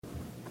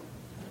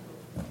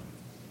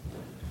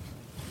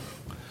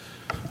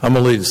I'm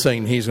going to lead the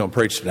singing. He's going to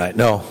preach tonight.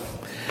 No.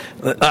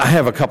 I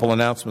have a couple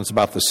announcements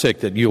about the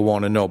sick that you'll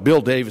want to know. Bill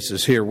Davis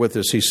is here with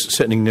us. He's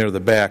sitting near the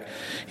back.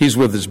 He's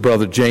with his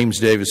brother James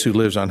Davis, who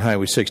lives on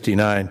Highway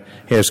 69.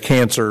 He has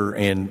cancer,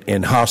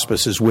 and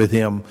hospice is with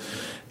him.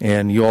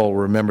 And you all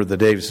remember the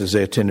Davises.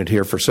 They attended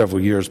here for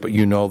several years, but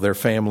you know their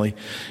family.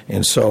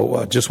 And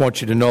so just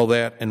want you to know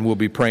that, and we'll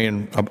be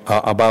praying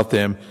about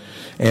them.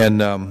 And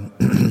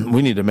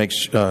we need to make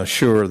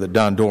sure that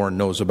Don Doran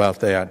knows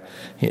about that.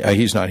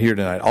 He's not here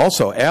tonight.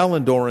 Also,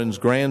 Alan Doran's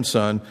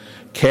grandson,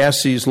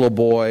 Cassie's little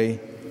boy,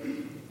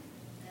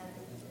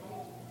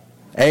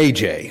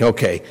 AJ,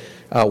 okay,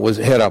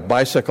 had a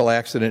bicycle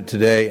accident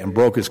today and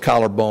broke his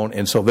collarbone,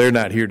 and so they're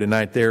not here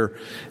tonight. They're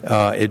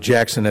at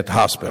Jackson at the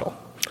hospital.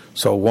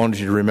 So I wanted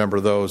you to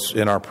remember those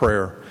in our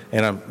prayer,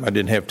 and I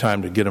didn't have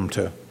time to get them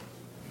to.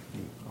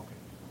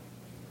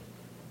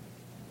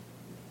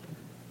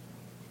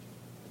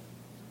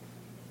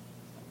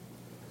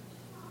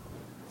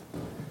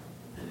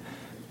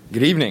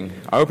 Good evening.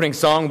 Our opening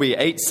song will be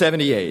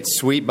 878,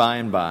 Sweet By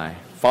and By.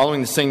 Following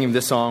the singing of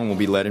this song, we'll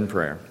be led in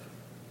prayer.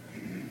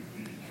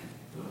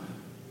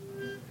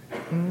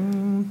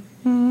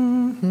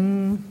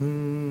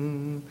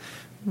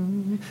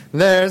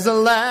 There's a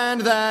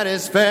land that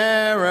is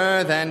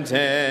fairer than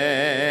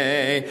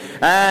day,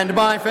 and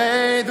by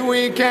faith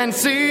we can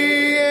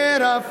see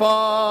it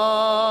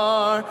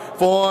afar,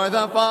 for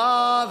the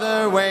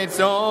Father waits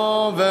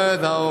over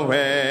the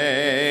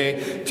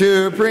way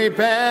to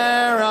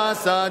prepare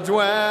us a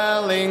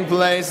dwelling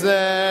place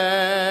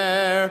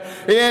there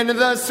in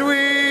the sweet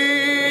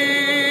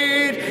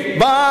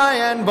by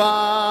and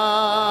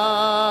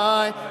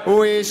by.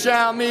 We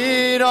shall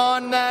meet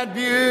on that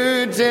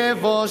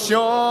beautiful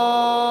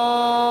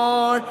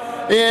shore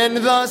in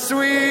the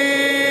sweet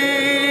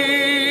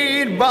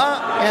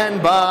by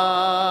and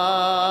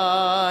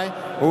by.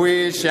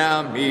 We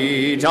shall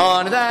meet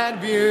on that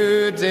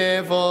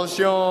beautiful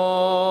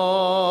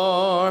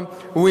shore.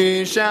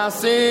 We shall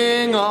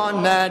sing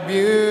on that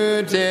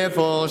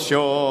beautiful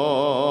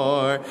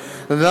shore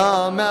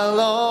the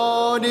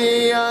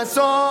melodious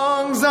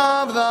songs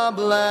of the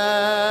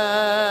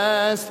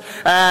blessed,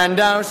 and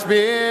our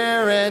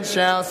spirit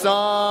shall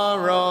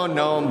sorrow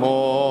no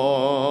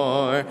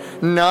more.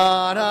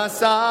 Not a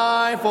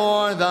sigh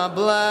for the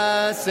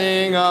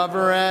blessing of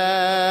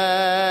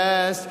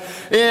rest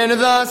in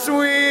the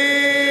sweet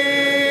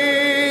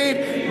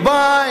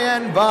by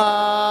and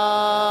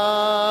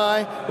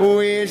by.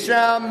 We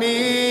shall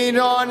meet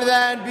on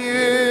that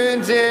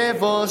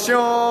beautiful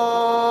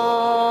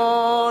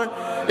shore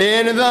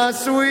in the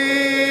sweet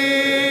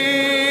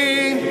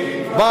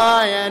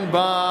by and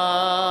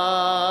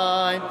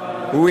by.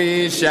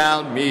 We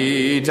shall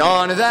meet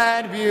on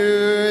that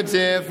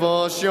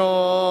beautiful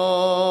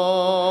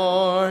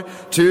shore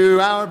to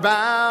our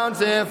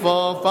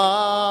bountiful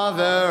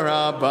Father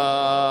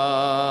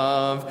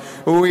above.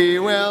 We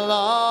will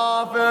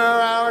offer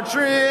our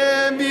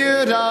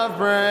tribute of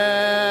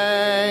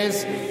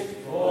praise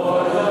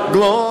for the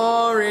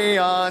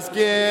glorious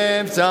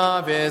gift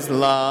of His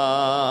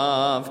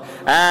love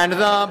and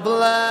the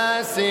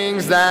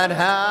blessings that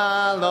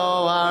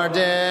hallow our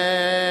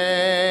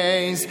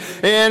days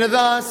in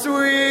the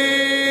sweet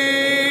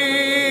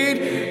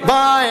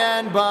by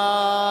and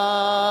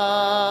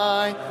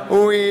by.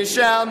 We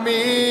shall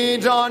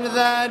meet on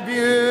that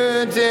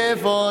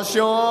beautiful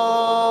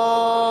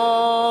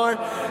shore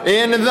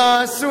in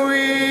the sweet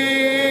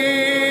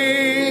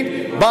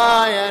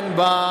by and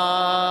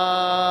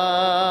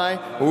by.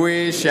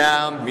 We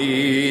shall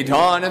meet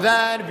on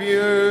that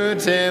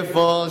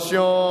beautiful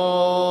shore.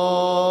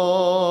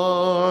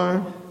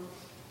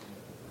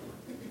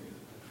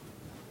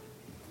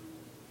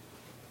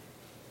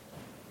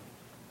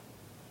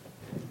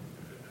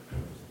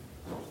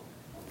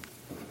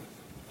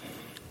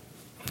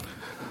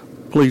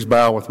 Please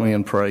bow with me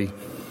and pray.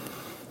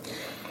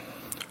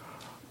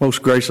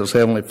 Most gracious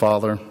Heavenly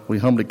Father, we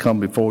humbly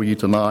come before you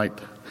tonight,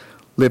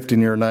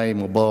 lifting your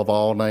name above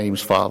all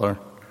names, Father.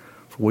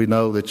 For we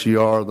know that you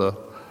are the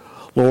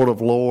Lord of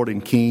lords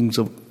and Kings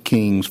of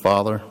kings,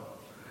 Father,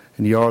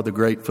 and you are the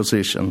great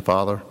physician,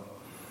 Father.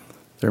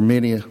 There are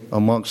many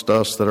amongst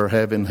us that are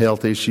having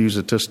health issues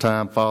at this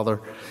time,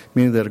 Father,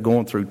 many that are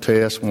going through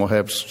tests and will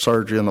have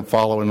surgery in the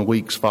following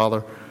weeks,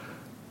 Father.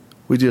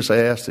 We just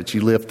ask that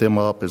you lift them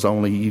up as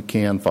only you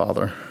can,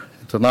 Father.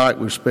 Tonight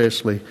we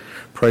especially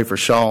pray for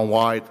Sean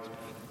White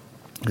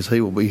as he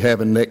will be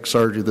having neck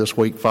surgery this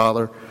week,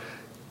 Father.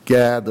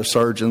 Guide the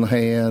surgeon's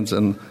hands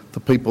and the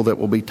people that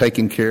will be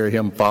taking care of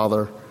him,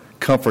 Father.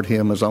 Comfort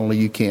him as only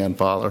you can,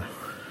 Father.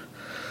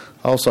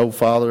 Also,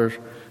 Father,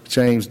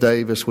 James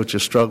Davis, which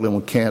is struggling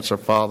with cancer,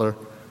 Father.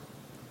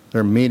 There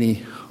are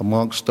many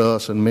amongst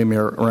us and many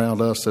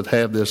around us that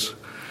have this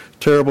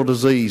terrible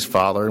disease,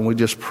 Father, and we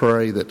just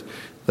pray that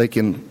they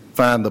can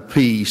find the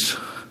peace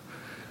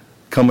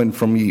coming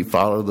from you,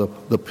 Father,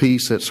 the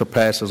peace that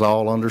surpasses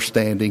all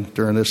understanding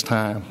during this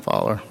time,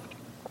 Father.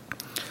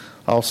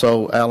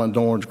 Also, Alan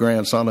Dorn's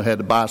grandson who had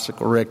the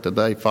bicycle wreck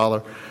today,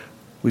 Father,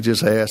 we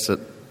just ask that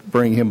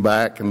bring him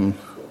back and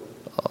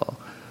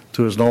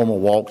to his normal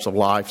walks of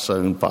life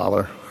soon,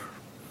 Father.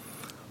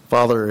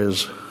 Father,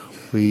 as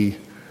we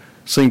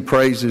sing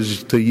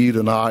praises to you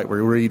tonight, we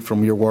read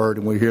from your word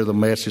and we hear the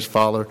message,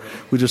 Father,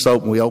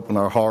 we open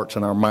our hearts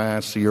and our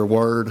minds to your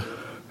word.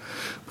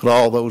 Put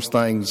all those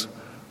things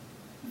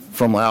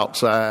from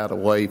outside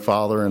away,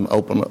 Father, and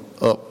open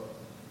up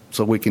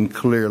so we can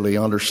clearly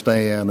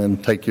understand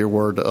and take your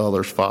word to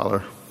others,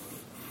 Father.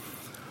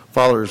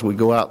 Father, as we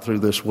go out through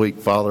this week,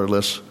 Father,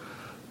 let's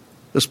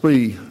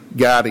be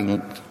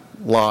guiding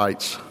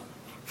lights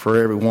for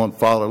everyone,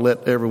 Father.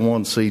 Let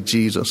everyone see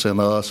Jesus in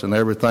us and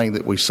everything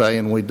that we say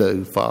and we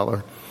do,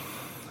 Father.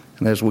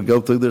 And as we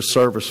go through this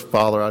service,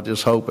 Father, I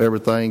just hope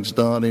everything's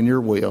done in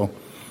your will.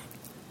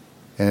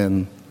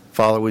 And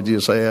Father, we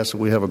just ask that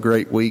we have a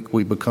great week.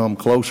 We become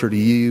closer to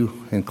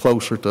you and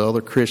closer to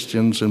other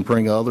Christians and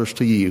bring others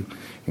to you.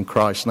 In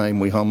Christ's name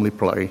we humbly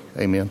pray.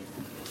 Amen.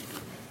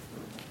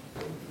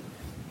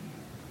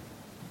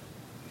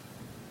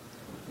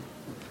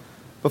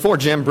 Before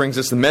Jim brings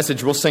us the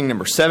message, we'll sing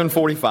number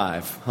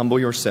 745, Humble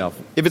Yourself.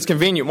 If it's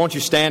convenient, won't you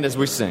stand as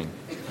we sing?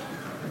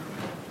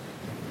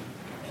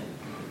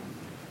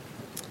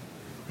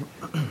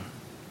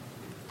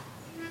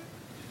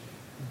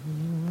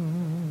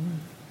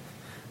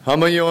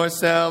 Humble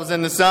yourselves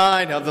in the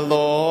sight of the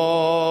Lord.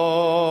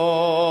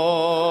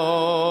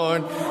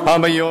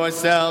 Humble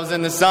yourselves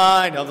in the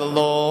sight of the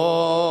Lord,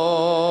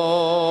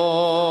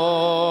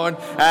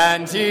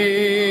 and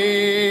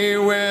he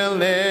will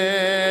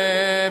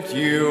lift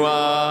you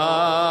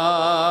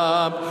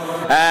up,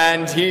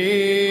 and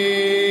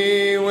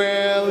he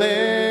will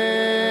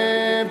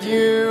lift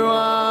you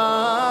up.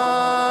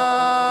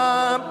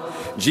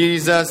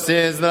 Jesus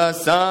is the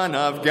Son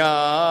of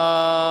God.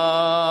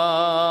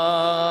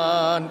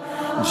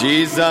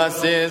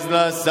 Jesus is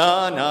the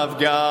Son of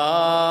God,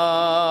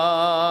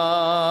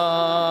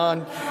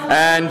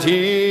 and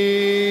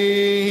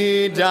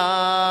he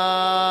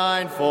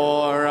died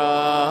for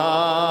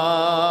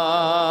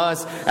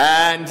us,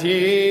 and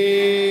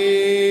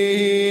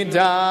he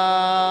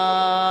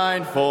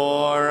died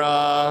for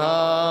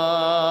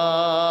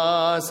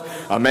us.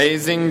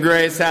 Amazing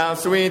grace, how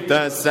sweet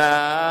the sound.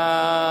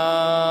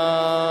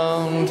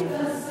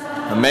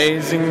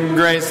 Amazing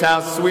grace, how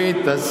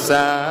sweet the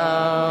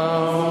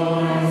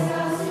sound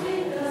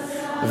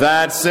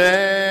that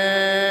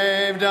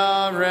saved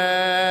a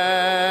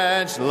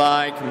wretch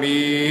like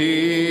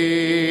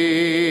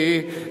me,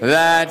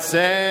 that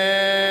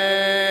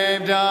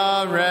saved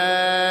a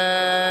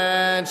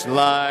wretch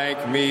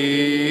like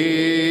me.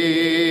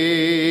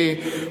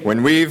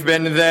 When we've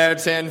been there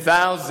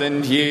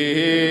 10,000 years,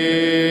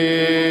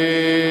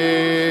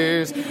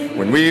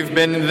 when we've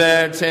been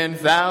there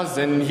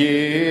 10,000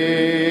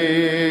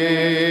 years,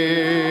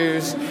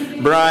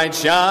 bright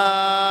shining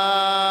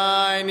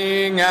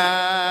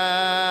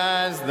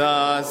as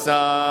the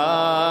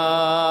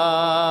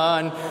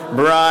sun,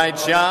 bright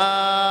shining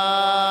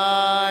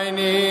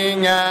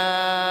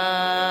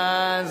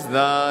as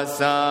the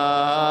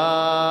sun.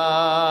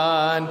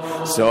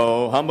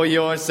 So humble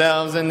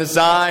yourselves in the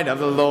sight of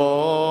the Lord.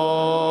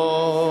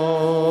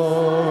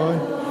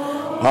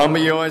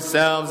 Humble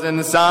yourselves in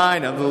the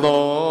sight of the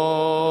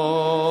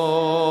Lord,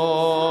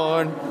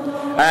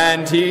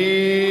 and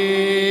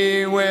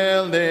he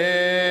will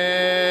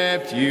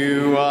lift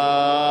you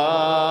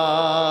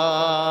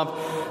up,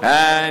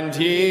 and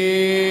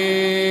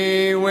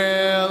he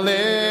will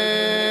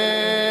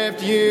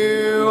lift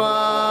you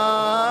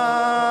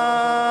up.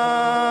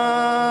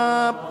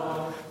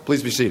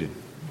 Please be seated.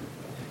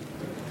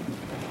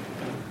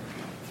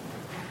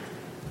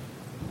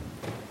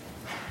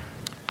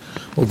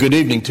 Well, good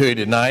evening to you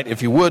tonight.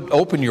 If you would,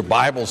 open your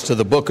Bibles to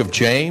the book of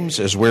James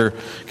as we're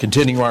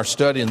continuing our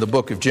study in the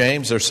book of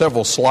James. There are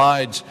several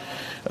slides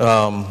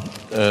back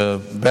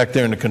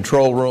there in the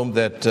control room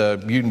that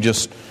you can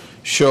just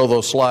show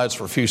those slides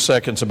for a few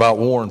seconds about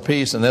war and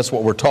peace, and that's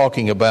what we're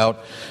talking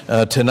about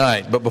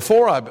tonight. But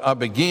before I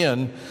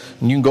begin,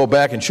 and you can go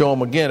back and show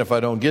them again if I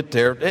don't get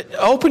there,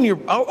 open your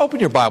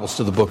Bibles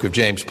to the book of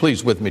James,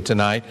 please, with me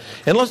tonight,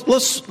 and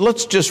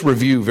let's just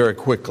review very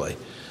quickly.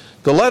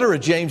 The letter of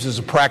James is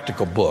a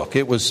practical book.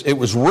 It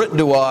was written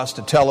to us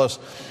to tell us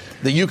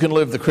that you can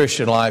live the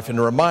Christian life and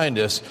to remind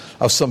us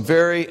of some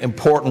very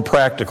important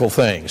practical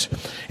things.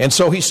 And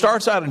so he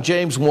starts out in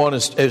James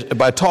 1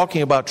 by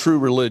talking about true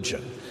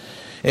religion.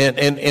 And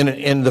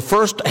in the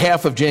first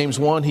half of James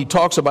 1, he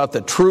talks about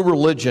that true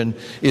religion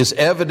is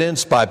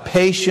evidenced by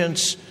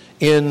patience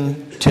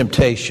in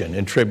temptation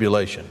and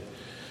tribulation.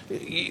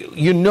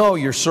 You know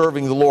you're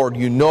serving the Lord.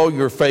 You know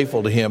you're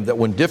faithful to Him, that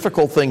when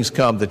difficult things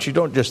come, that you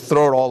don't just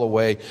throw it all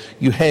away.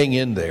 You hang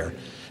in there.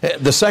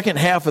 The second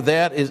half of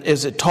that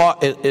is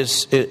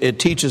it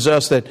teaches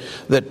us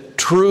that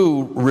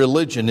true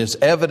religion is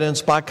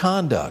evidenced by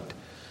conduct.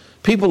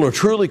 People who are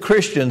truly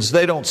Christians,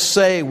 they don't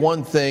say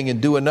one thing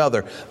and do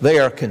another. They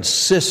are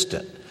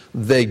consistent.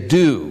 They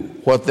do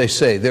what they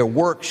say. Their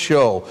works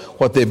show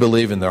what they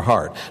believe in their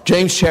heart.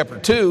 James chapter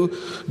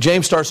 2,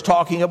 James starts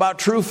talking about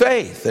true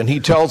faith. And he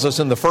tells us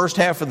in the first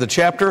half of the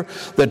chapter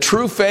that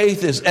true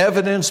faith is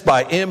evidenced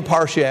by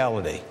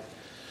impartiality.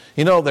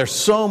 You know, there's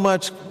so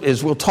much,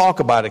 as we'll talk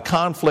about it,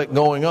 conflict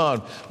going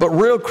on. But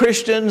real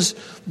Christians,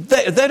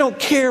 they don't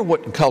care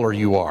what color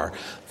you are.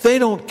 They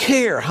don't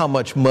care how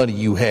much money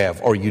you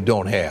have or you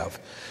don't have.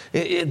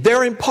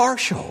 They're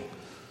impartial.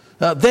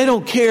 They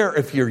don't care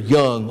if you're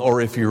young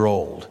or if you're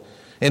old.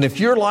 And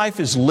if your life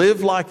is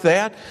lived like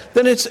that,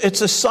 then it's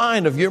a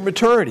sign of your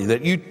maturity,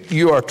 that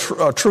you are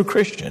a true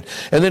Christian.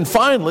 And then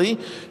finally,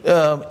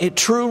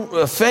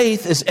 true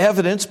faith is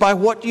evidenced by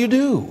what you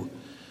do.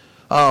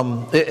 Lynn,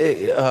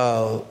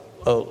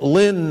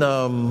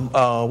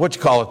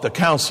 the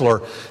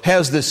counselor,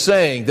 has this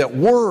saying that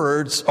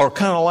words are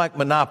kind of like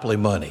monopoly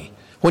money.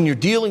 When you're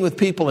dealing with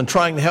people and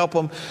trying to help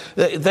them,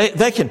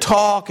 they can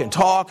talk and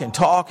talk and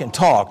talk and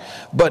talk.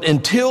 But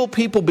until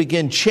people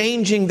begin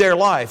changing their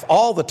life,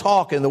 all the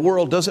talk in the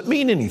world doesn't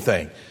mean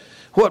anything.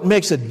 What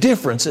makes a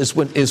difference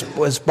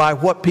is by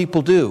what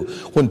people do.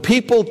 When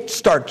people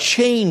start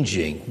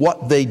changing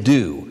what they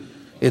do,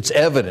 it's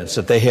evidence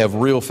that they have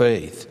real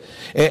faith.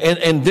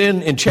 And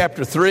then in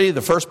chapter 3,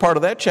 the first part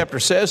of that chapter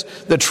says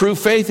that true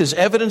faith is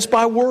evidenced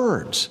by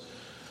words.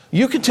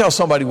 You can tell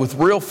somebody with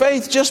real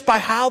faith just by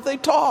how they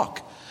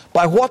talk,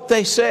 by what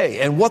they say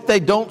and what they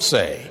don't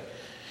say.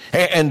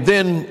 And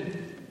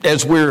then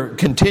as we're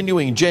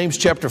continuing James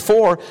chapter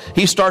 4,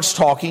 he starts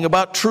talking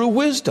about true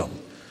wisdom.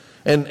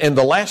 And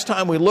the last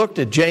time we looked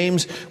at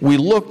James, we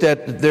looked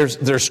at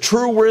there's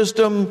true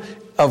wisdom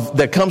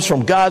that comes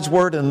from God's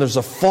word, and there's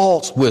a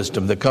false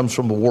wisdom that comes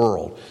from the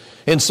world.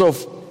 And so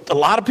a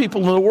lot of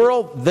people in the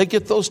world, they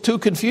get those two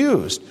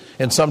confused.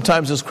 And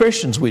sometimes as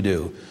Christians we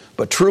do.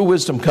 But true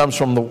wisdom comes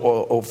from the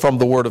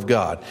Word of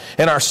God.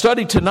 And our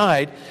study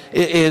tonight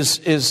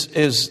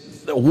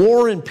is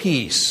war and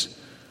peace,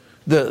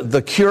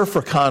 the cure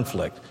for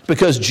conflict.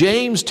 Because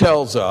James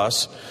tells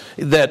us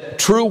that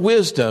true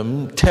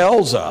wisdom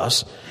tells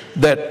us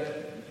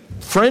that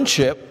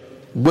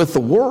friendship with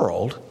the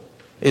world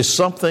is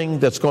something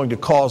that's going to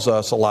cause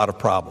us a lot of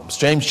problems.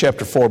 James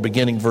chapter 4,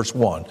 beginning verse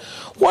 1.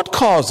 What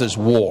causes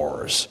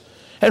wars?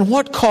 And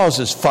what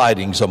causes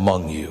fightings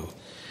among you?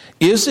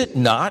 Is it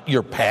not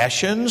your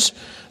passions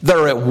that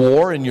are at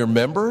war in your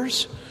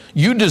members?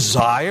 You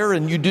desire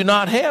and you do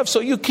not have, so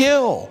you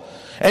kill.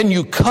 And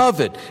you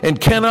covet and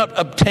cannot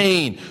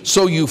obtain,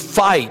 so you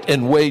fight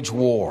and wage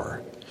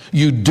war.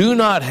 You do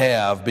not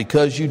have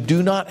because you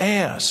do not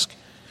ask.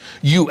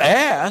 You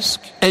ask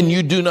and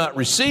you do not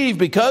receive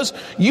because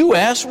you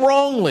ask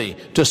wrongly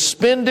to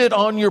spend it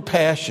on your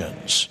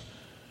passions.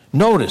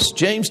 Notice,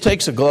 James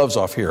takes the gloves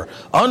off here.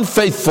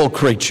 Unfaithful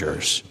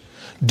creatures.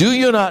 Do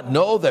you not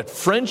know that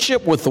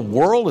friendship with the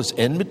world is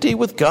enmity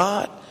with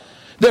God?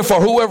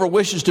 Therefore, whoever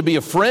wishes to be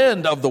a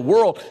friend of the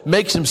world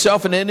makes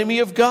himself an enemy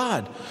of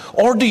God.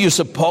 Or do you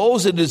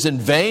suppose it is in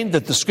vain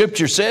that the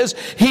Scripture says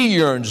he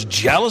yearns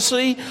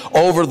jealously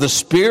over the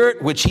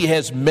Spirit which he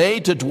has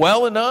made to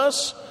dwell in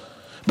us?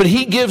 But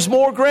he gives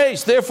more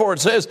grace. Therefore, it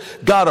says,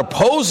 God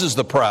opposes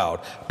the proud,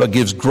 but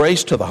gives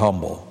grace to the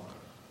humble.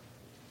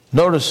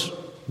 Notice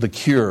the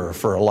cure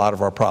for a lot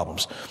of our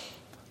problems.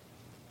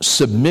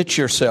 Submit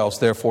yourselves,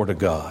 therefore, to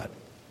God.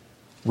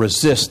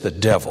 Resist the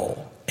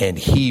devil, and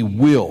he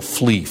will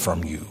flee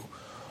from you.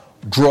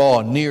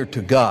 Draw near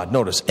to God.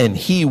 Notice, and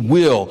he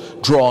will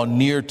draw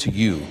near to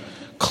you.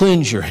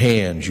 Cleanse your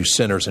hands, you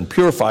sinners, and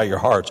purify your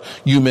hearts,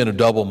 you men of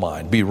double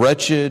mind. Be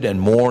wretched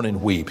and mourn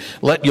and weep.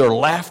 Let your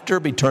laughter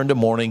be turned to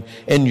mourning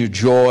and your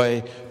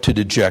joy to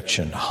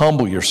dejection.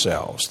 Humble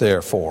yourselves,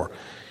 therefore,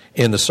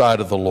 in the sight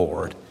of the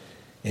Lord,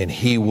 and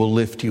he will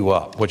lift you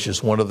up, which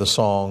is one of the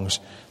songs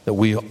that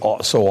we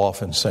so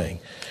often sing.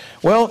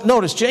 Well,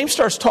 notice James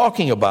starts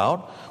talking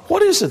about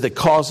what is it that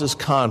causes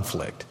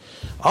conflict.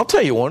 I'll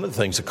tell you one of the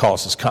things that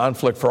causes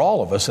conflict for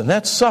all of us, and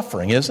that's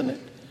suffering, isn't it?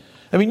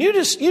 I mean, you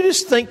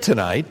just think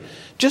tonight,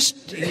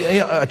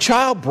 a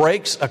child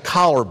breaks a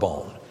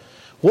collarbone.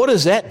 What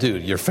does that do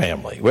to your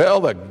family?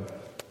 Well, the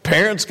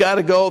parents got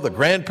to go, the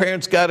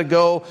grandparents got to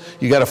go.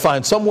 You got to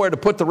find somewhere to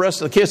put the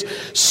rest of the kids.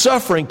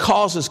 Suffering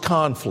causes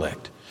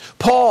conflict.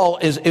 Paul,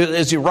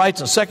 as he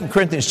writes in 2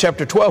 Corinthians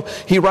chapter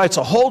 12, he writes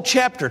a whole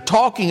chapter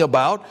talking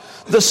about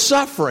the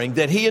suffering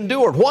that he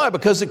endured. Why?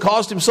 Because it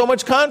caused him so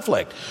much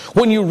conflict.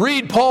 When you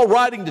read Paul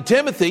writing to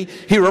Timothy,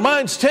 he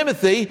reminds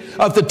Timothy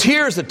of the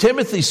tears that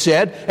Timothy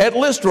shed at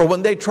Lystra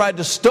when they tried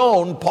to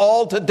stone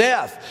Paul to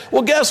death.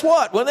 Well, guess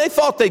what? When they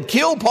thought they'd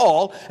kill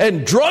Paul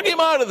and drug him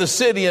out of the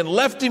city and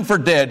left him for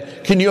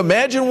dead, can you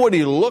imagine what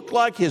he looked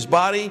like, his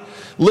body?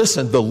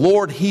 Listen, the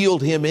Lord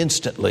healed him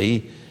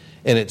instantly.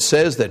 And it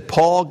says that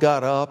Paul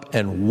got up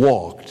and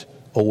walked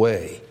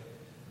away.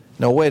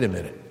 Now, wait a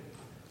minute.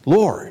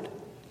 Lord,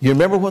 you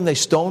remember when they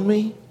stoned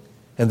me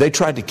and they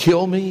tried to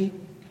kill me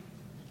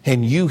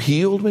and you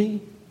healed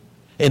me?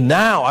 And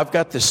now I've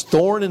got this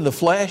thorn in the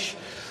flesh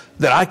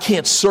that I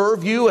can't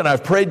serve you, and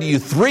I've prayed to you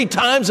 3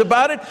 times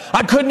about it.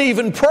 I couldn't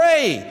even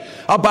pray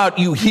about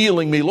you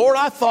healing me. Lord,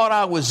 I thought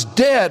I was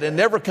dead and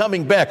never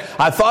coming back.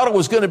 I thought I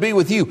was going to be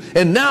with you.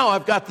 And now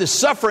I've got this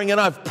suffering,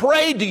 and I've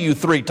prayed to you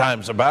 3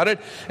 times about it.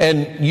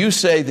 And you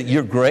say that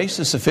your grace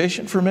is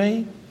sufficient for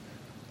me?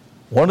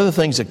 One of the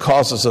things that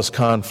causes us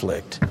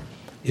conflict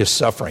is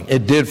suffering.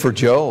 It did for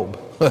Job.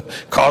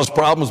 Caused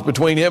problems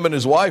between him and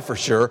his wife for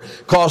sure.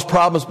 Caused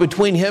problems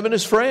between him and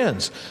his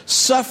friends.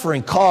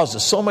 Suffering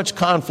causes so much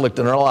conflict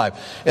in our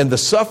life. And the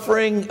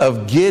suffering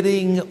of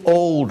getting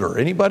older.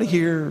 Anybody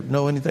here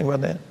know anything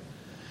about that?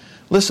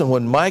 Listen,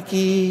 when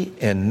Mikey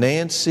and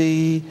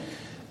Nancy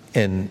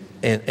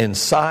and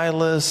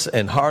Silas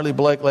and Harley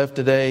Blake left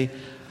today,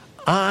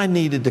 I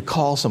needed to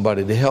call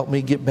somebody to help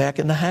me get back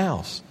in the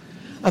house.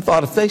 I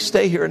thought, if they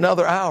stay here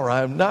another hour,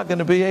 I'm not going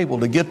to be able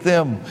to get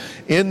them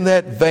in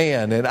that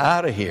van and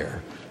out of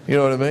here. You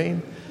know what I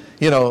mean?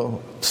 You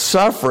know,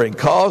 suffering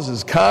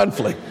causes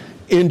conflict.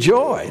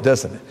 Enjoy,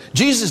 doesn't it?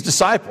 Jesus'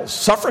 disciples,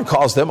 suffering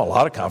caused them a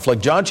lot of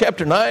conflict. John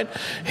chapter 9,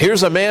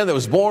 here's a man that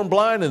was born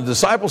blind, and the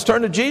disciples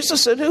turned to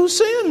Jesus and said, who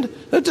sinned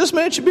that this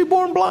man should be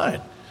born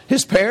blind?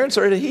 His parents,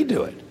 or did he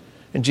do it?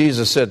 And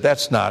Jesus said,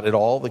 that's not at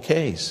all the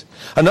case.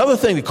 Another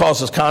thing that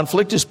causes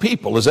conflict is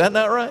people. Is that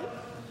not right?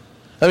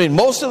 I mean,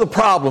 most of the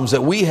problems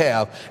that we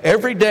have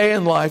every day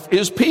in life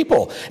is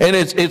people. And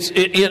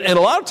and a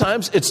lot of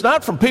times it's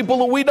not from people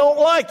that we don't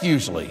like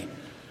usually.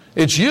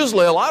 It's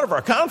usually a lot of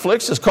our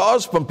conflicts is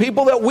caused from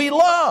people that we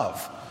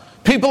love.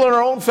 People in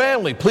our own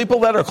family,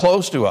 people that are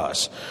close to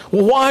us.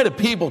 Well, why do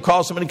people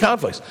cause so many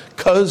conflicts?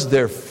 Because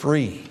they're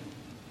free.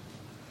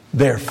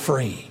 They're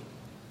free.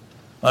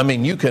 I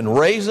mean, you can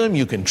raise them,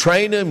 you can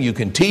train them, you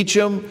can teach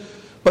them,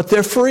 but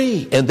they're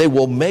free, and they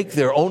will make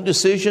their own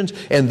decisions,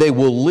 and they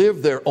will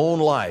live their own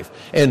life.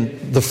 And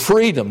the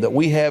freedom that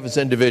we have as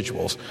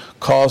individuals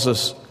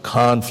causes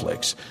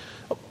conflicts.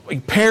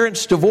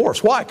 Parents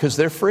divorce. Why? Because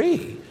they're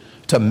free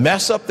to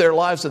mess up their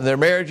lives and their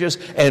marriages,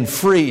 and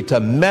free to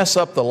mess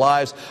up the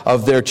lives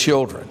of their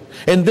children.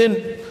 And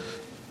then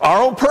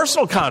our own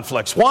personal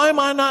conflicts. Why am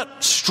I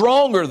not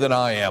stronger than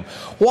I am?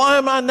 Why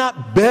am I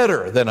not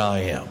better than I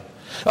am?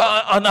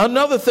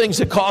 Another thing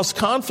that causes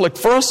conflict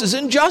for us is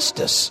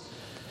injustice.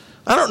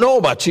 I don't know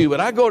about you, but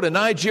I go to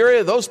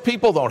Nigeria, those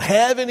people don't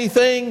have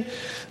anything.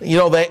 You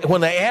know,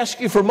 when they ask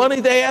you for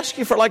money, they ask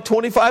you for like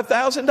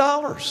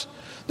 $25,000.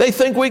 They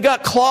think we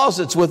got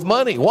closets with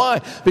money.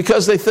 Why?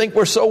 Because they think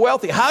we're so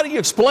wealthy. How do you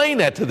explain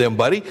that to them,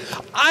 buddy?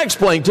 I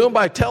explain to them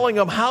by telling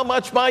them how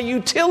much my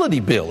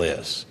utility bill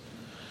is.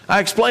 I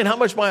explain how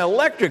much my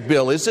electric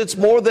bill is. It's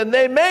more than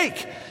they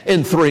make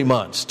in 3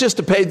 months just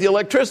to pay the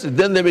electricity.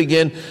 Then they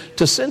begin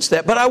to sense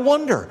that. But I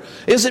wonder,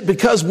 is it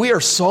because we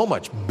are so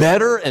much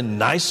better and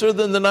nicer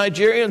than the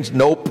Nigerians?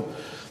 Nope.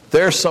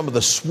 They're some of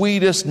the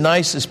sweetest,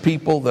 nicest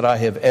people that I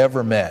have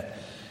ever met.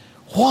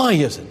 Why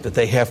is it that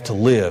they have to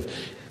live?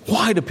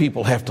 Why do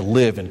people have to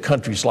live in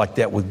countries like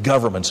that with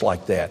governments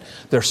like that?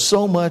 There's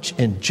so much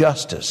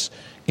injustice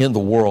in the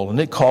world, and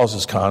it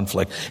causes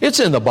conflict. It's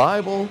in the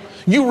Bible.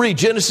 You read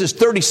Genesis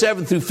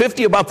 37 through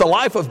 50 about the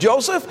life of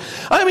Joseph.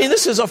 I mean,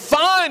 this is a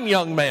fine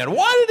young man.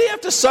 Why did he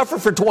have to suffer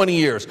for 20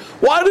 years?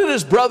 Why did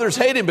his brothers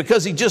hate him?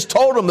 Because he just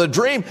told them the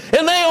dream,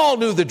 and they all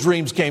knew the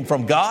dreams came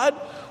from God.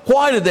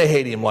 Why did they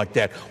hate him like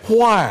that?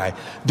 Why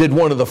did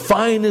one of the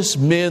finest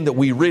men that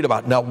we read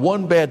about, not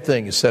one bad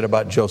thing is said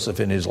about Joseph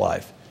in his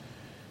life?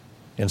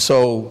 And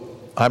so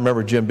I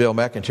remember Jim Bill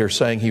McIntyre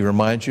saying he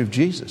reminds you of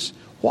Jesus.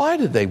 Why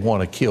did they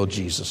want to kill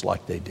Jesus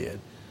like they did?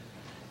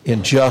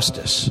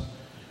 Injustice.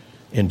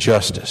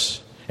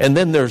 Injustice. And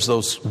then there's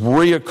those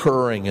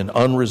reoccurring and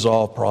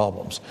unresolved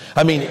problems.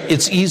 I mean,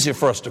 it's easy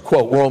for us to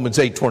quote Romans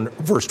 8,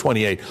 verse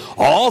 28.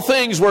 All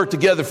things work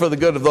together for the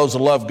good of those who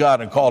love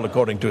God and called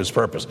according to His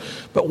purpose.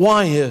 But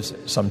why is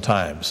it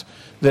sometimes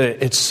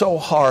that it's so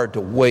hard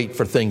to wait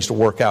for things to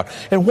work out?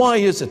 And why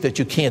is it that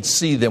you can't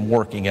see them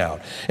working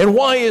out? And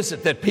why is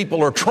it that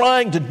people are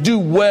trying to do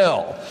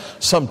well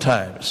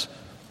sometimes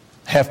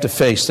have to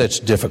face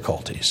such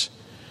difficulties?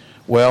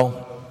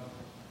 Well,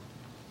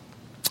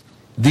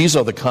 these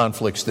are the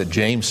conflicts that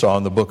James saw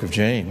in the book of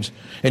James.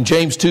 In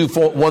James 2,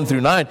 1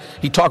 through 9,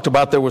 he talked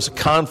about there was a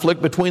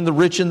conflict between the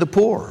rich and the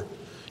poor.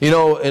 You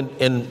know,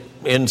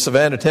 in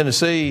Savannah,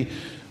 Tennessee,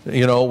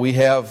 you know, we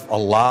have a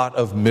lot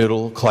of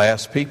middle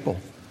class people.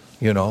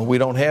 You know, we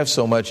don't have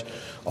so much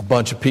a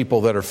bunch of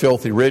people that are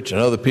filthy rich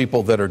and other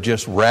people that are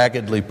just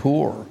raggedly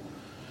poor.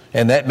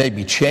 And that may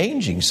be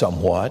changing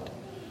somewhat,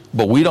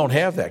 but we don't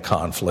have that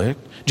conflict.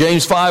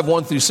 James 5,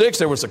 1 through 6,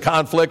 there was a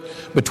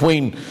conflict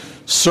between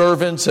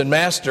servants and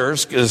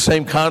masters, the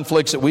same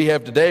conflicts that we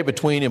have today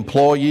between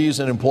employees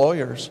and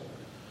employers.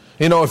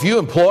 You know, if you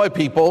employ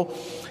people,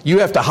 you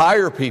have to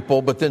hire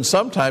people, but then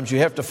sometimes you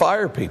have to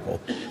fire people.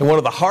 And one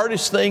of the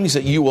hardest things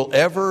that you will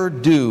ever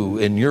do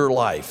in your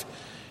life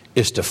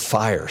is to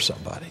fire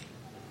somebody.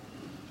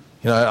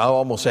 You know, I'll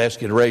almost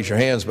ask you to raise your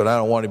hands, but I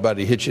don't want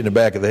anybody to hit you in the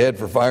back of the head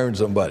for firing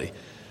somebody.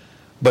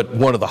 But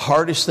one of the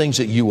hardest things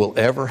that you will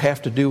ever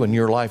have to do in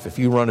your life if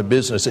you run a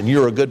business and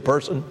you're a good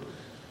person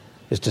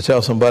is to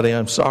tell somebody,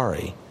 I'm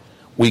sorry,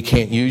 we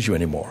can't use you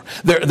anymore.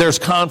 There's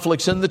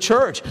conflicts in the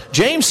church.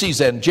 James sees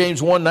that in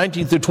James 1,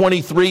 19 through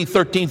 23,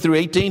 13 through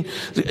 18.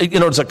 You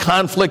know, there's a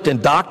conflict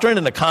in doctrine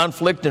and a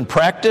conflict in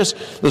practice.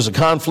 There's a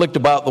conflict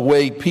about the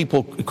way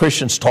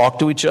Christians talk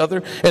to each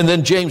other. And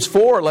then James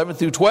 4, 11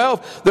 through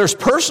 12, there's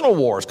personal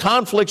wars,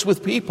 conflicts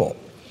with people.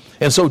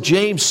 And so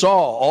James saw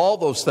all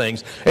those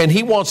things, and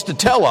he wants to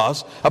tell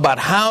us about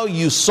how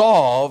you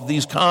solve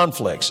these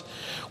conflicts.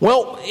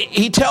 Well,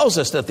 he tells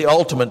us that the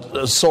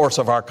ultimate source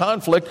of our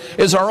conflict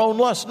is our own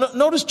lust.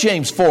 Notice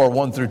James 4,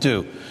 1 through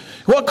 2.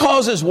 What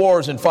causes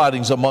wars and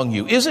fightings among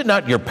you? Is it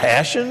not your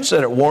passions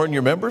that are at war in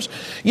your members?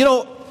 You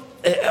know,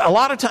 a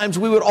lot of times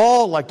we would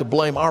all like to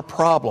blame our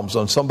problems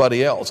on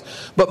somebody else.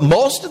 But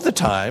most of the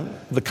time,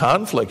 the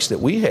conflicts that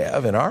we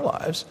have in our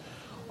lives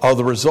are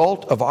the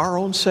result of our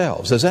own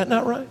selves. Is that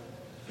not right?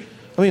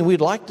 I mean,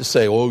 we'd like to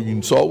say, oh,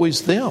 it's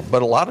always them.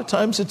 But a lot of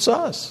times it's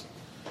us.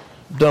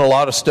 I've done a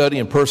lot of study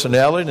in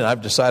personality, and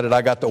I've decided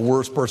I got the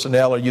worst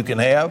personality you can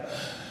have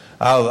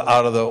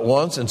out of the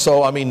ones. And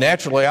so, I mean,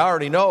 naturally, I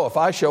already know if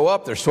I show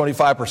up, there's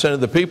 25%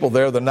 of the people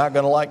there that are not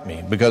going to like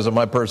me because of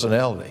my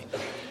personality.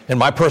 And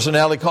my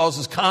personality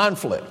causes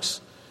conflicts.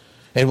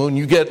 And when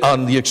you get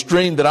on the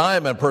extreme that I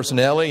am in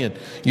personality, and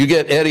you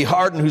get Eddie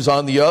Harden, who's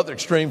on the other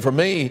extreme for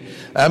me,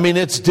 I mean,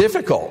 it's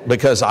difficult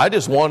because I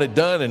just want it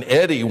done, and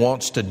Eddie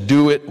wants to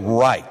do it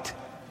right.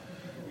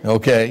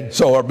 Okay,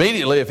 so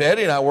immediately if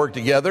Eddie and I work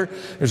together,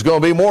 there's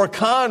going to be more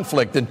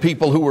conflict than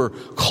people who are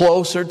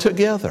closer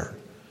together.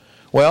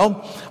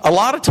 Well, a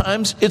lot of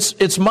times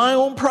it's my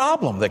own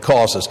problem that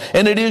causes,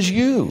 and it is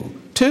you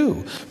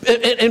too.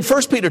 In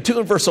 1 Peter 2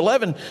 and verse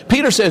 11,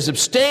 Peter says,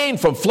 abstain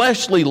from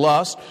fleshly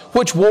lust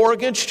which war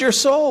against your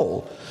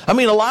soul. I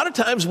mean, a lot of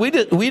times we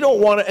don't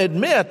want to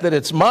admit that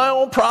it's my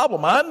own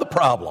problem. I'm the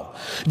problem.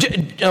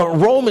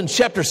 Romans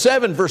chapter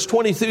 7, verse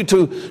 23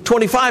 to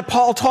 25,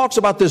 Paul talks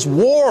about this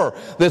war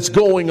that's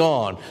going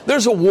on.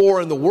 There's a war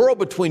in the world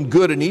between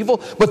good and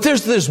evil, but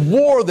there's this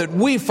war that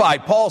we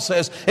fight, Paul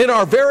says, in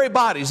our very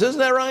bodies. Isn't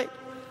that right?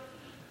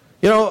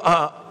 You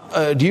know,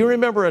 do you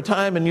remember a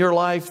time in your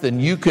life that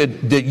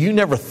you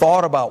never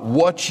thought about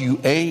what you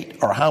ate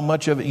or how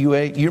much of it you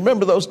ate? You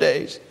remember those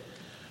days?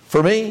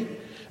 For me,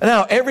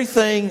 now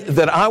everything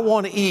that I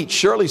want to eat,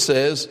 Shirley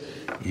says,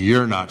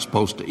 you're not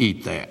supposed to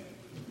eat that.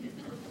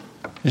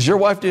 Does your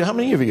wife do? How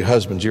many of you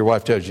husbands, your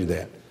wife tells you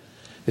that?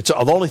 The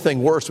only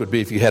thing worse would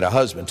be if you had a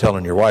husband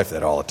telling your wife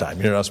that all the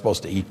time. You're not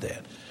supposed to eat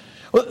that.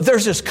 Well,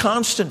 there's this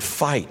constant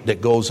fight that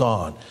goes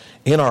on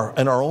in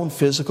our own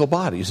physical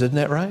bodies. Isn't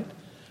that right?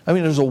 I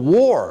mean, there's a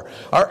war.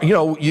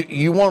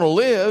 You want to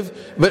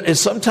live, but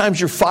sometimes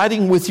you're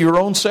fighting with your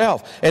own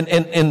self.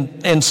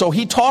 And so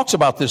he talks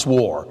about this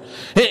war.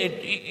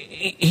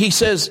 He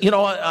says,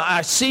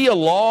 I see a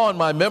law in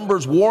my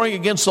members warring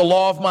against the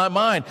law of my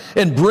mind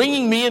and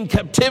bringing me in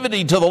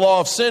captivity to the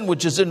law of sin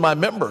which is in my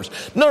members.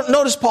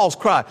 Notice Paul's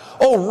cry,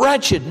 oh,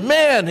 wretched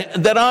man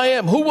that I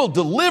am, who will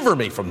deliver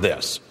me from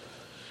this?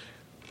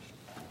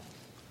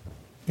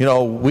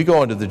 We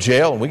go into the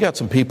jail, and we got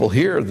some people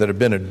here that have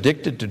been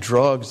addicted to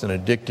drugs and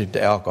addicted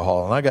to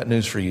alcohol. And I got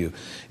news for you.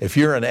 If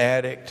you're an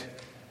addict,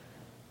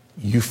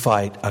 you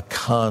fight a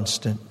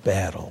constant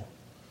battle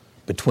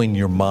between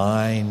your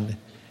mind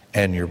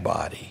and your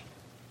body.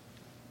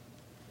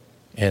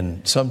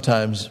 And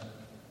sometimes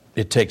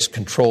it takes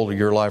control of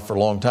your life for a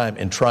long time.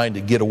 And trying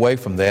to get away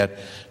from that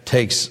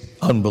takes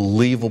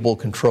unbelievable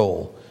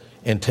control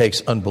and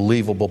takes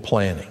unbelievable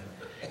planning.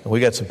 And we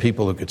got some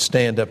people who could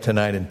stand up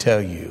tonight and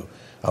tell you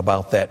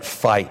about that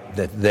fight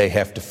that they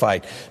have to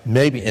fight.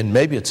 Maybe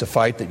it's a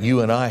fight that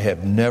you and I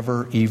have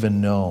never even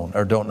known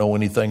or don't know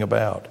anything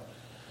about.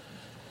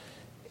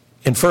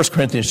 In 1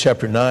 Corinthians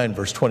chapter 9,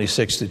 verse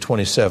 26 to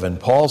 27,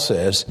 Paul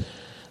says,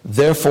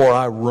 therefore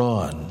I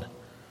run,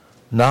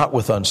 not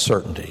with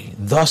uncertainty.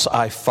 Thus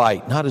I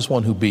fight, not as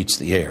one who beats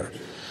the air.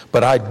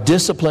 But I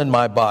discipline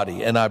my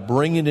body, and I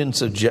bring it in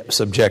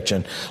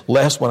subjection,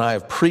 lest when I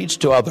have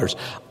preached to others,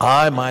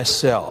 I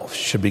myself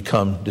should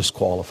become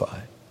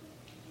disqualified.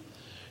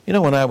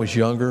 When I was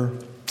younger,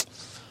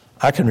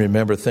 I can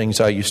remember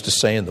things I used to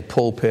say in the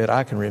pulpit.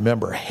 I can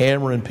remember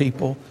hammering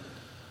people.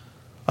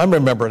 I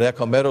remember at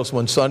Echo Meadows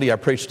one Sunday I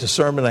preached a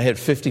sermon. I had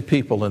 50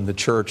 people in the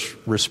church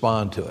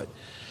respond to it.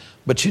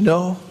 But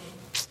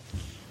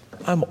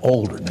I'm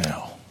older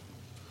now.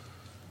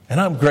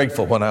 And I'm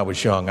grateful when I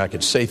was young I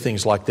could say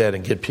things like that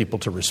and get people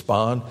to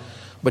respond.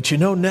 But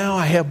now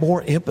I have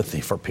more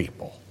empathy for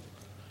people.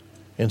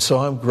 And so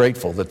I'm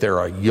grateful that there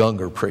are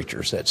younger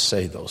preachers that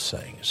say those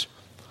things.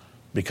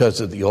 Because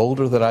the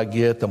older that I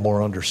get, the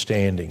more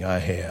understanding I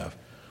have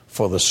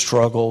for the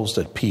struggles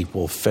that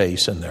people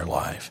face in their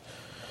life.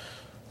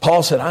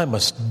 Paul said, I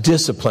must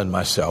discipline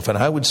myself. And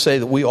I would say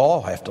that we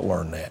all have to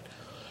learn that.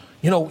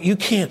 You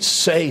can't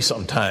say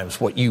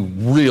sometimes what you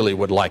really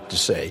would like to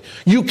say.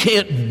 You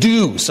can't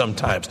do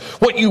sometimes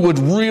what you would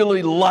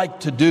really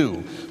like to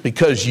do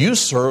because you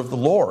serve the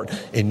Lord.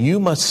 And you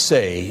must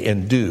say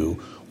and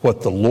do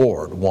what the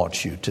Lord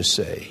wants you to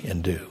say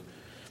and do.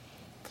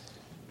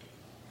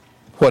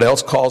 What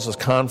else causes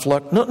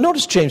conflict?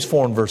 Notice James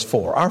 4 and verse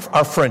 4.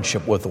 Our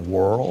friendship with the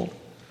world.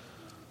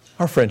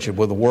 Our friendship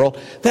with the world.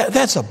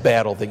 That's a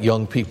battle that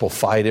young people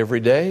fight every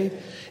day.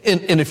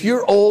 And if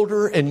you're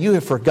older and you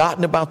have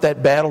forgotten about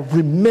that battle,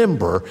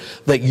 remember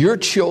that your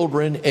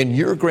children and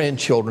your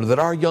grandchildren, that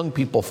our young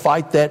people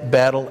fight that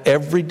battle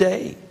every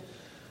day.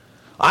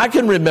 I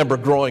can remember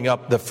growing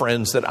up the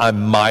friends that I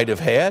might have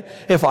had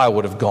if I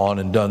would have gone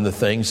and done the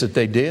things that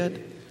they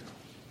did.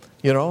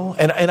 You know,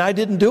 and I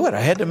didn't do it.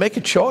 I had to make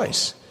a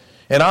choice.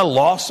 And I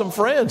lost some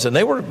friends, and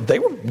they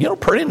were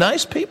pretty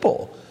nice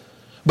people.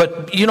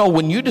 But,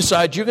 when you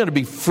decide you're going to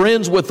be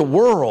friends with the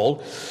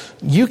world,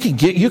 you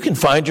can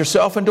find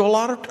yourself into a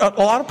lot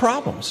of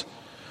problems.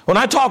 When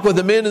I talk with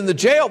the men in the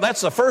jail, that's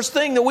the first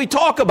thing that we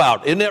talk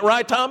about. Isn't that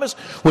right, Thomas?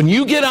 When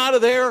you get out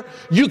of there,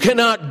 you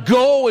cannot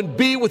go and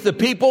be with the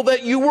people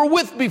that you were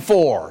with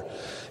before.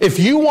 If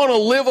you want to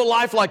live a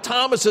life like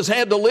Thomas has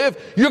had to live,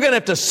 you're going to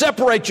have to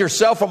separate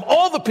yourself from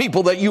all the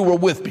people that you were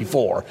with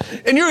before.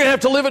 And you're going to have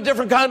to live a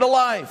different kind of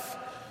life.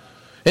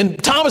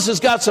 And Thomas has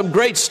got some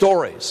great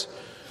stories.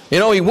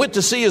 He went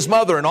to see his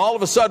mother, and all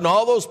of a sudden,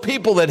 all those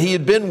people that he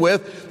had been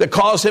with that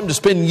caused him to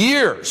spend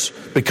years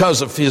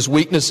because of his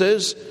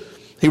weaknesses,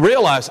 he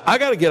realized, I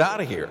got to get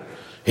out of here.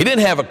 He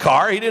didn't have a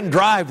car. He didn't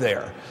drive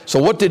there. So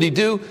what did he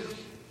do?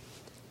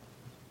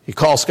 He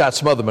called Scott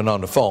Smotherman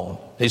on the phone.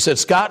 He said,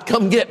 Scott,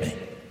 come get me.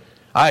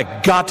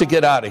 I got to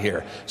get out of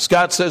here.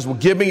 Scott says, well,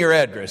 give me your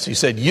address. He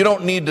said, you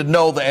don't need to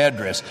know the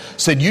address. He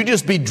said, you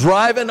just be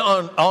driving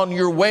on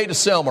your way to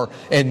Selmer,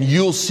 and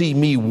you'll see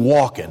me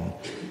walking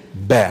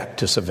back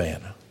to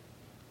Savannah.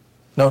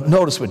 Now,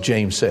 notice what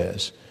James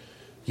says.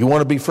 You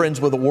want to be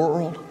friends with the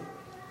world?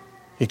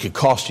 It could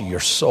cost you your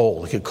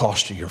soul. It could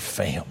cost you your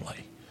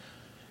family.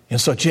 And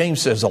so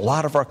James says a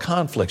lot of our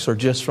conflicts are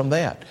just from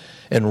that.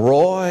 And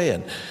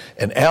Roy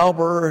and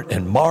Albert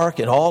and Mark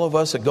and all of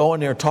us that go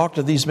in there and talk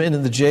to these men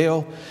in the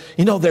jail,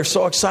 they're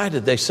so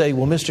excited. They say,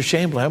 well, Mr.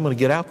 Chamblee, I'm going to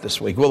get out this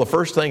week. Well, the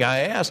first thing I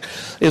ask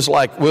is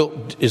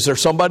is there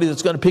somebody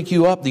that's going to pick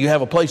you up? Do you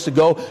have a place to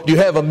go? Do you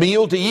have a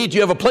meal to eat? Do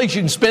you have a place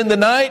you can spend the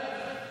night?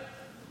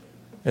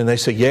 And they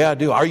say, yeah, I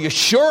do. Are you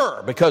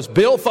sure? Because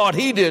Bill thought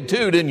he did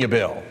too, didn't you,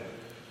 Bill?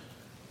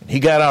 He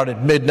got out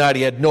at midnight.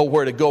 He had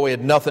nowhere to go. He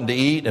had nothing to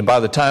eat. And by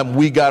the time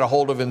we got a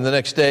hold of him the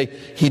next day,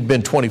 he'd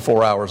been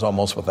 24 hours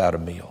almost without a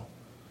meal.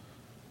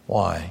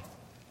 Why?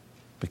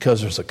 Because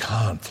there's a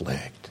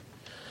conflict.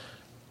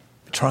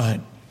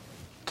 Trying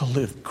to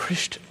live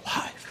Christian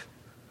life.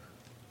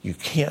 You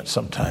can't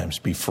sometimes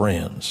be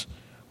friends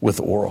with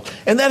the world.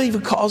 And that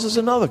even causes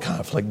another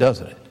conflict,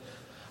 doesn't it?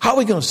 How are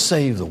we going to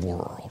save the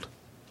world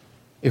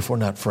if we're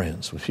not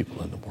friends with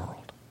people in the world?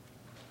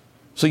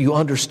 So you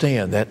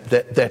understand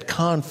that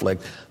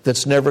conflict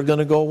that's never going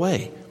to go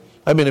away.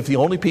 I mean, if the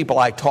only people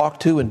I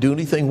talk to and do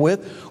anything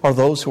with are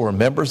those who are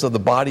members of the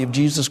body of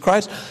Jesus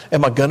Christ,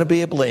 am I going to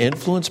be able to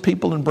influence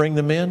people and bring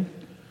them in?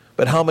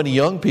 But how many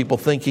young people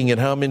thinking, well,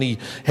 I'm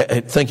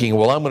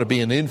going to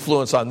be an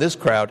influence on this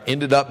crowd,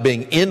 ended up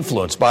being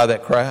influenced by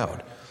that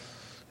crowd.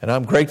 And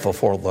I'm grateful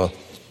for the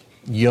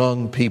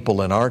young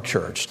people in our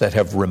church that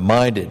have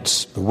reminded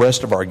the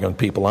rest of our young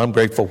people. I'm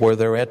grateful where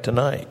they're at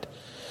tonight.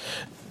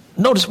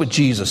 Notice what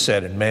Jesus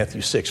said in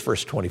Matthew 6,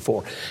 verse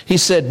 24. He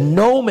said,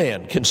 no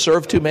man can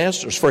serve two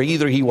masters, for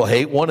either he will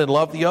hate one and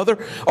love the other,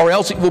 or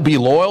else he will be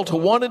loyal to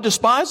one and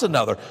despise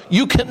another.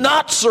 You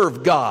cannot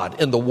serve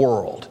God in the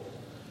world.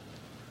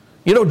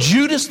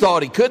 Judas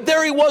thought he could.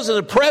 There he was in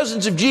the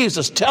presence of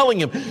Jesus telling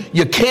him,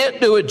 you can't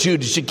do it,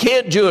 Judas. You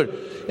can't do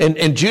it.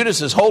 And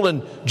Judas is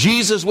holding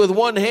Jesus with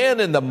one hand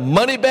and the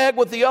money bag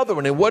with the other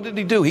one. And what did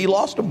he do? He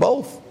lost them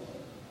both.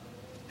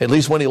 At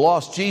least when he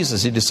lost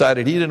Jesus, he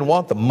decided he didn't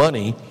want the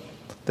money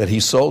that he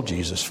sold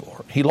Jesus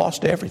for. He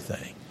lost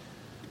everything.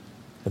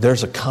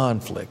 There's a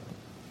conflict.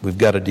 We've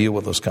got to deal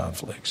with those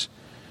conflicts.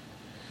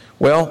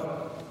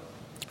 Well,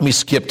 let me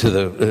skip to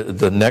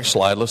the next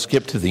slide. Let's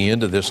skip to the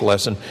end of this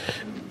lesson,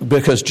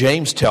 because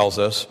James tells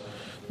us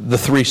the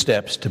 3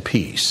 steps to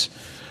peace.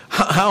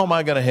 How am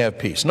I going to have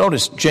peace?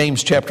 Notice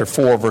James chapter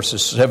 4,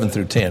 verses 7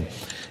 through 10.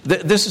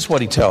 This is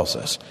what he tells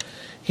us.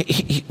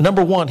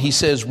 Number 1, he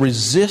says,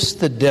 resist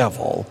the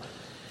devil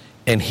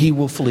and he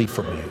will flee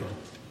from you.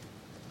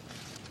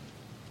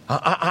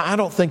 I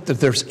don't think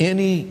that there's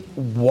any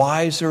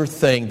wiser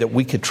thing that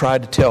we could try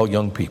to tell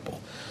young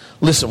people.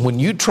 Listen, when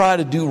you try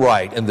to do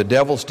right and the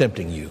devil's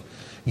tempting you,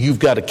 you've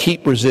got to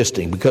keep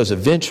resisting, because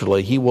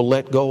eventually he will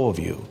let go of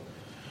you.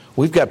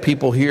 We've got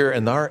people here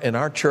in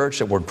our church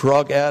that were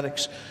drug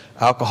addicts,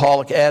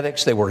 alcoholic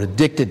addicts. They were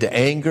addicted to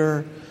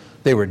anger.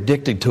 They were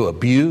addicted to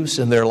abuse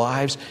in their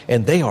lives,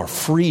 and they are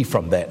free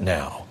from that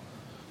now.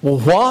 Well,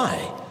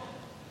 why?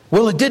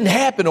 Well, it didn't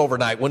happen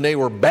overnight. When they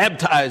were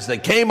baptized, they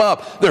came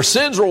up, their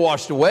sins were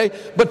washed away,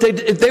 but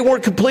they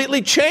weren't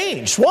completely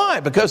changed.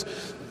 Why? Because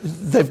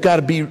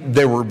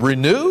they were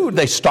renewed,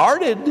 they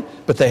started,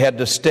 but they had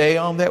to stay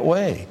on that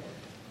way.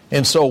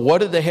 And so what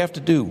did they have to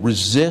do?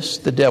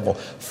 Resist the devil.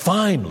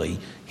 Finally,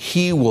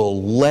 he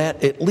will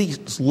at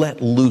least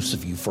let loose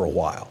of you for a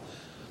while.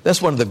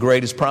 That's one of the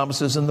greatest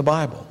promises in the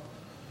Bible.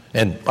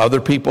 And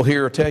other people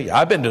here will tell you.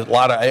 I've been to a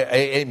lot of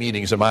AA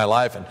meetings in my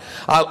life, and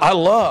I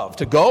love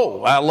to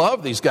go. I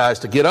love these guys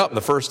to get up. And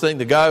the first thing,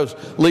 the guy who's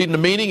leading the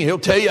meeting, he'll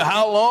tell you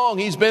how long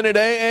he's been at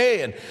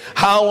AA and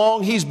how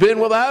long he's been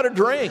without a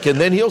drink.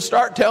 And then he'll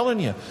start telling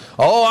you,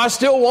 oh, I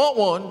still want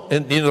one.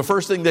 And the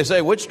first thing they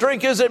say, which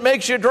drink is it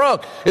makes you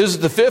drunk? Is it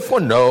the 5th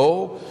one?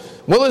 No.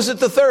 Well, is it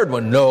the third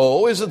one?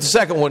 No. Is it the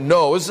second one?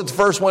 No. Is it the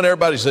first one?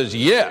 Everybody says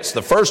yes.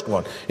 The first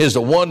one is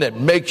the one that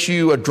makes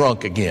you a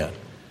drunk again.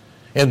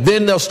 And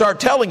then they'll start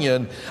telling you.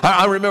 And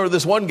I remember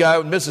this one guy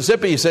in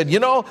Mississippi, he said,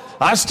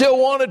 I still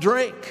want to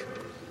drink.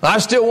 I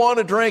still want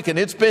to drink, and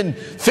it's been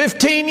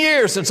 15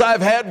 years since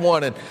I've had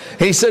one. And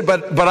he said,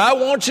 but I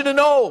want you to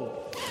know,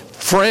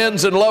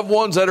 friends and loved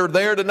ones that are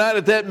there tonight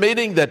at that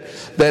meeting, that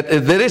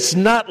it's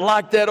not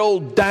like that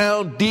old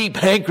down deep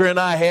hankering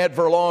I had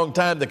for a long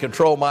time to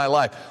control my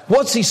life.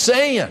 What's he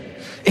saying?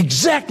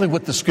 Exactly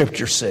what the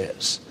Scripture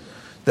says.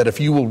 That if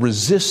you will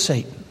resist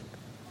Satan,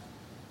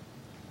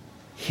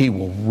 he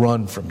will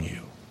run from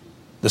you.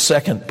 The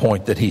second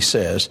point that he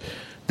says,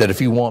 that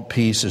if you want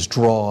peace, is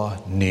draw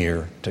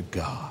near to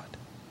God.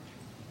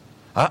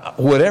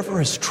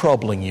 Whatever is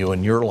troubling you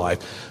in your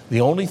life,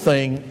 the only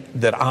thing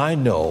that I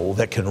know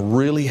that can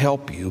really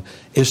help you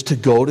is to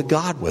go to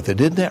God with it.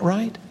 Isn't that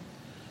right?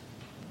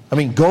 I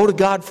mean, go to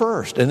God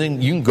first, and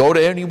then you can go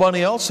to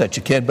anybody else that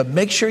you can, but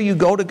make sure you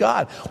go to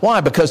God.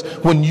 Why? Because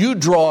when you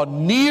draw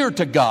near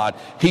to God,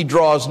 He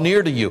draws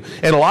near to you.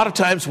 And a lot of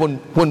times when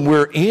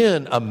we're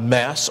in a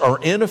mess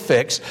or in a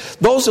fix,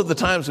 those are the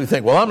times we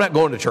think, well, I'm not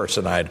going to church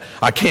tonight.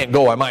 I can't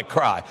go. I might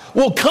cry.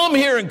 Well, come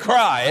here and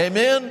cry.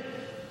 Amen?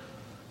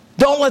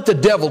 Don't let the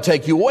devil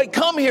take you away.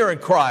 Come here and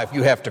cry if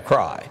you have to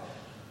cry.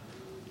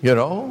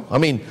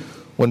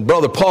 When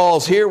Brother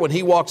Paul's here, when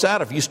he walks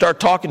out, if you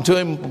start talking to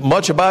him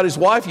much about his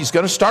wife, he's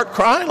going to start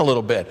crying a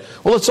little bit.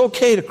 Well, it's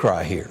okay to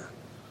cry here.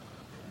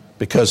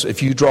 Because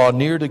if you draw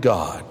near to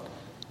God,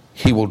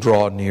 He will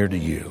draw near to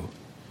you.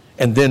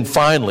 And then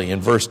finally,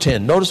 in verse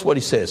 10, notice what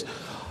he says.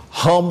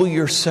 Humble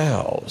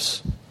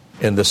yourselves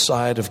in the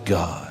sight of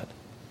God,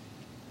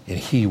 and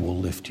He will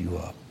lift you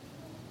up.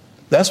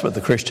 That's what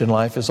the Christian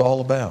life is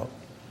all about.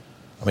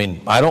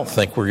 I don't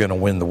think we're going to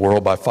win the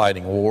world by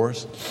fighting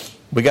wars.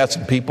 We got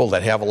some people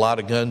that have a lot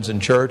of guns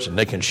in church and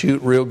they can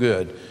shoot real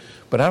good.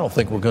 But I don't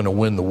think we're going to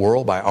win the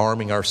world by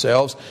arming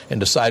ourselves and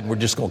deciding we're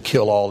just going to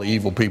kill all the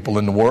evil people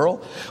in the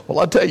world. Well,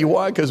 I'll tell you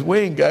why, because we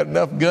ain't got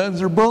enough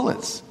guns or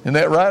bullets. Isn't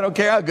that right? I don't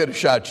care how good a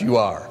shot you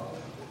are.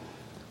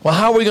 Well,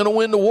 how are we going to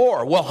win the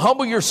war? Well,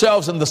 humble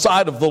yourselves in the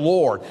sight of the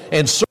Lord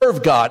and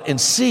serve God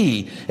and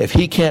see if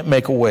He can't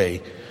make a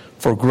way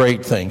for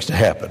great things to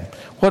happen.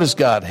 What does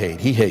God hate?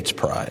 He hates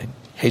pride.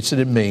 He hates it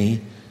in me.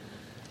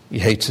 He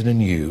hates it in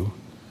you.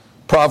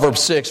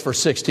 Proverbs 6, verse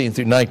 16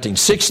 through 19.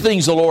 6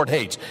 things the Lord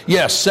hates.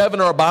 Yes,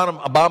 7 are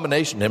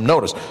abomination to Him.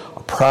 Notice,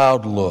 a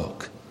proud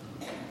look,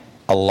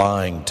 a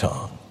lying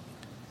tongue,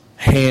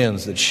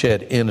 hands that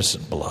shed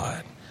innocent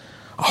blood,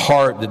 a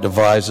heart that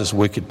devises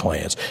wicked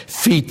plans,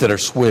 feet that are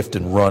swift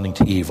in running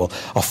to evil,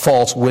 a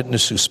false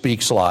witness who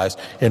speaks lies,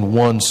 and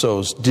one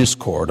sows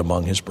discord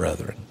among his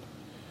brethren.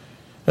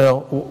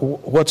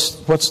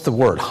 What's the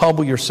word?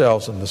 Humble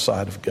yourselves in the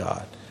sight of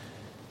God,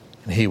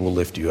 and He will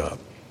lift you up.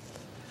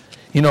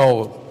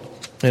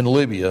 In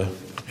Libya,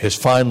 as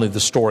finally the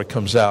story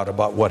comes out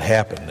about what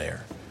happened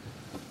there.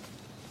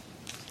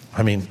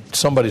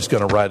 Somebody's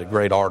going to write a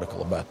great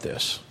article about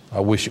this.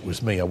 I wish it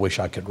was me. I wish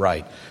I could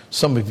write.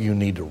 Some of you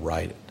need to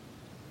write it.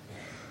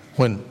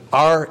 When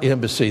our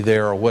embassy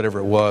there, or whatever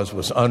it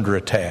was under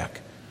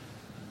attack,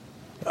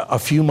 a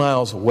few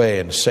miles away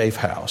in a safe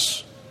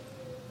house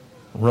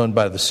run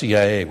by the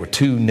CIA were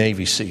 2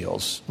 Navy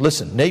SEALs.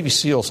 Listen, Navy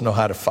SEALs know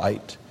how to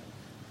fight.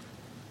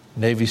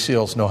 Navy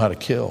SEALs know how to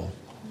kill.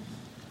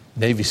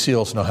 Navy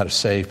SEALs know how to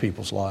save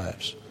people's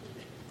lives.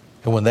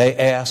 And when they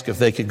asked if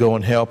they could go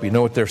and help, you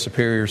know what their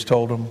superiors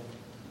told them?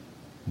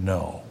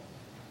 No.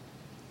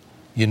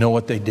 You know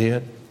what they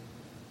did?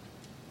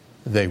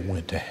 They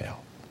went to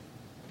help.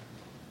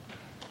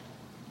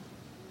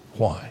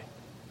 Why?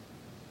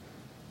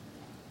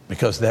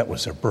 Because that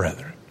was their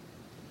brethren.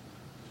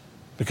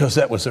 Because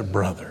that was their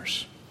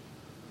brothers.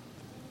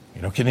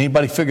 Can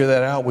anybody figure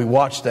that out? We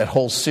watched that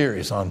whole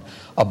series on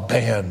a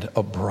band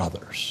of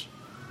brothers.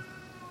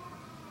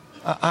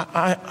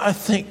 I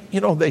think,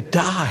 they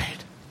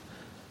died.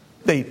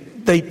 They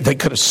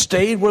could have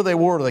stayed where they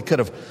were.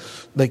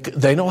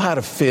 They know how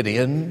to fit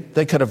in.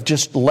 They could have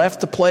just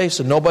left the place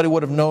and nobody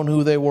would have known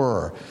who they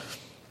were.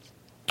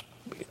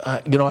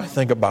 I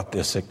think about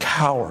this, that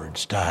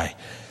cowards die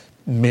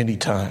many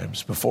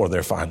times before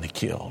they're finally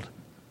killed.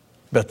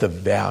 But the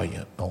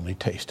valiant only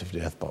taste of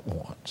death but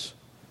once.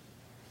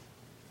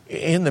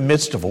 In the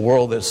midst of a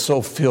world that's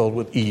so filled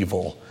with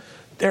evil,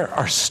 there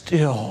are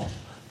still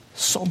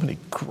so many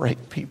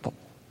great people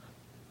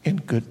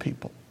and good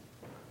people.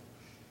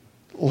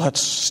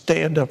 Let's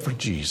stand up for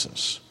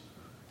Jesus.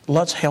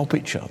 Let's help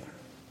each other.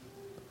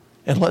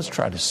 And let's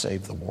try to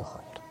save the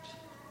world,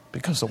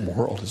 because the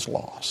world is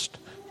lost.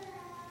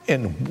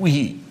 And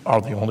we are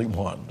the only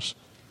ones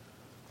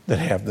that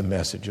have the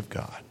message of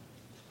God.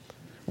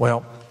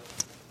 Well,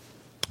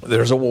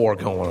 there's a war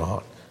going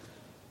on.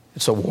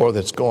 It's a war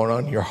that's going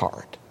on in your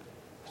heart.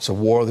 It's a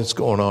war that's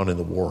going on in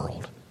the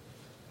world.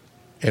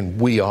 And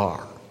we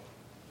are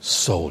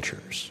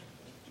soldiers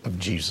of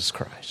Jesus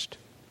Christ.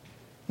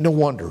 No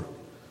wonder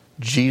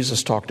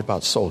Jesus talked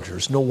about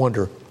soldiers. No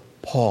wonder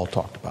Paul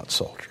talked about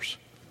soldiers.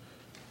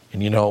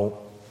 And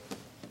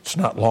It's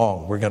not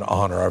long. We're going to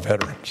honor our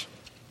veterans.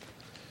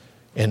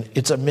 And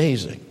it's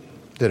amazing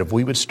that if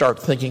we would start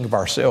thinking of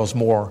ourselves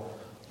more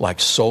like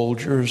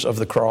soldiers of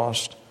the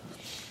cross,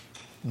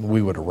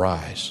 we would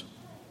arise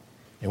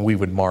and we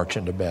would march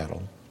into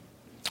battle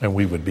and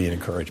we would be an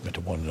encouragement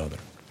to one another.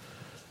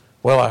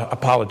 Well, I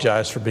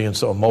apologize for being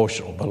so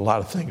emotional, but a lot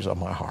of things on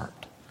my heart,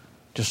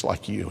 just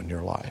like you in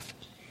your life.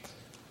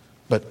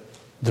 But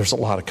there's a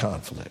lot of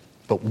conflict.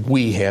 But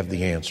we have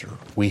the answer.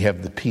 We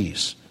have the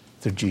peace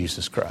through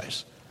Jesus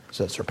Christ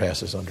that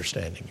surpasses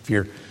understanding. If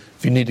you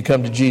need to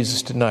come to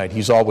Jesus tonight,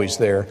 He's always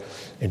there.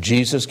 And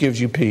Jesus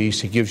gives you peace.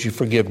 He gives you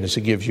forgiveness.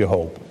 He gives you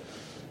hope.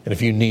 And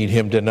if you need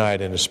Him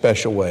tonight in a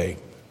special way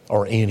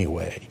or any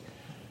way,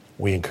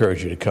 we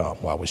encourage you to come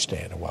while we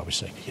stand and while we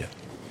sing together.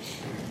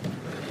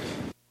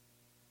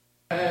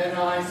 And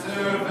I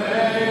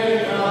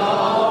survey the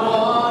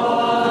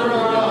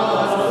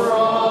wondrous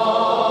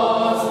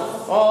cross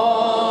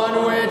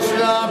on which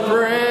the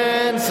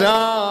Prince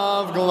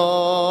of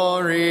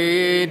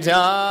Glory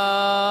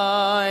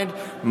died.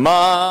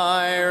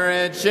 My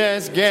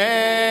richest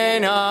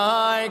gain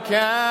I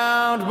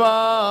count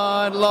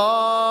but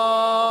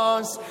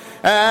loss,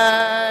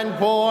 and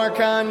pour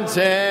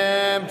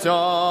contempt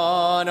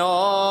on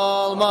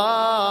all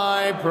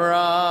my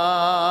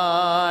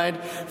pride.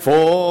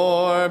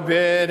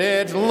 Forbid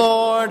it,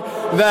 Lord,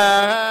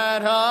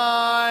 that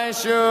I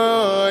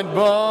should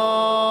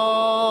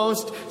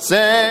boast,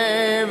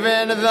 save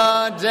in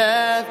the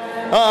death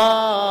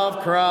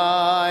of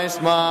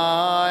Christ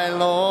my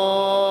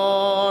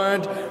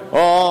Lord.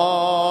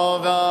 All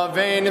the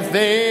vain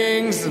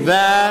things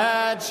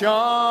that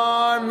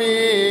charm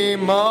me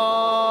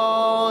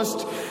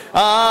most,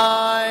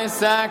 I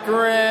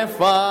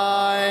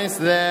sacrifice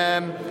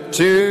them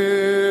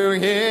to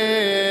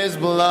His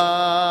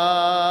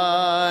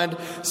blood.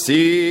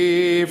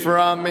 See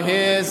from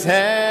His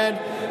head,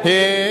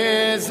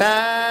 His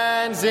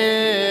hands,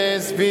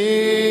 His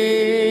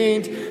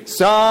feet,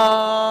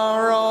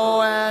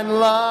 sorrow and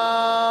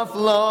love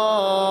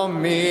flow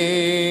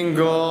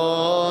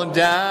mingled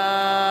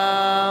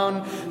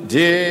down.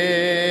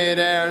 Did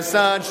e'er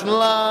such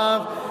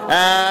love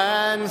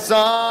and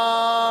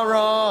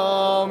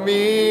sorrow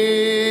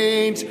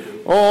meet,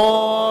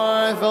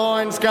 or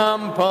thorns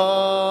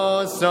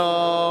compose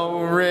so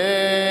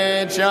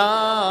rich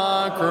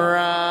a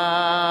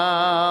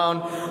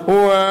crown?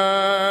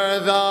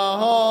 Were the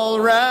whole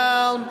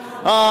realm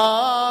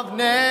of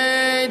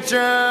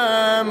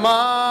nature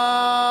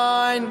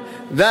mine,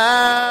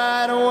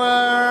 that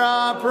were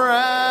a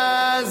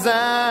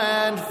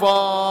present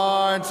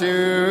far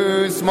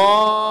too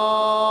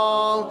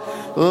small.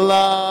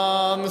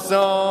 Love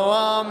so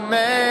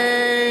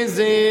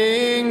amazing,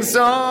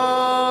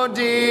 so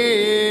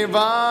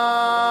divine,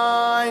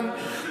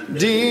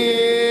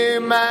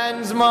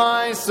 demands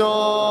my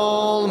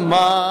soul,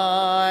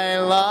 my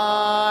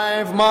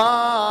life,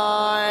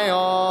 my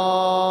all.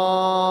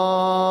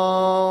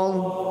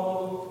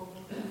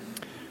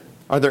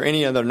 Are there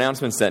any other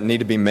announcements that need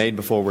to be made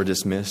before we're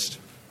dismissed?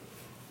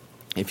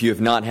 If you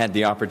have not had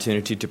the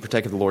opportunity to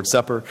partake of the Lord's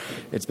Supper,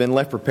 it's been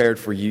left prepared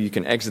for you. You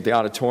can exit the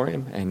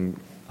auditorium and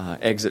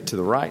exit to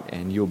the right,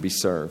 and you'll be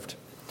served.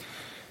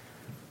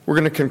 We're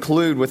going to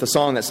conclude with a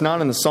song that's not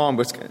in the psalm,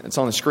 but it's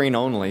on the screen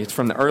only. It's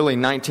from the early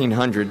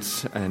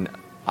 1900s, an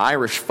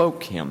Irish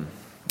folk hymn,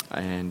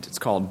 and it's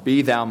called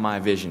Be Thou My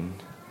Vision.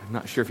 I'm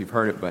not sure if you've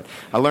heard it, but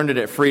I learned it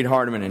at Freed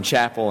Hardeman in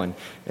chapel, and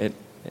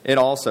it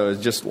also is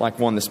just like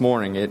one this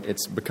morning.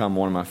 It's become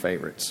one of my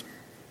favorites.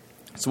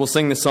 So we'll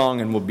sing this song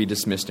and we'll be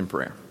dismissed in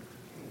prayer.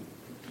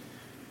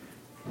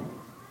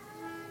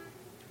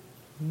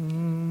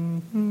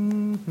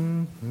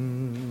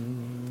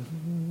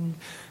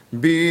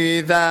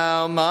 Be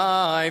Thou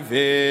my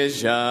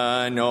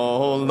vision,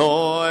 O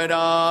Lord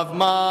of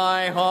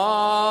my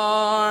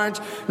heart,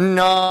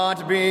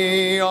 not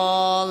be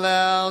all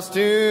else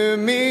to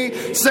me,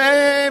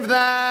 save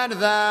that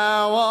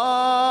Thou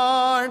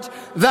art.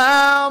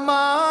 Thou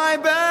my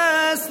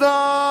best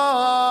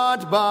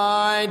thought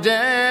by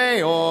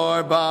day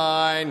or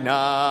by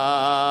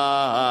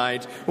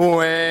night,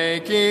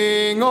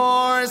 waking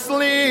or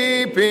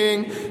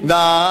sleeping,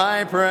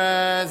 Thy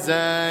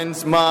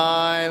presence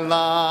my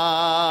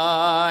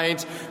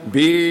light.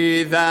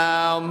 Be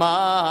Thou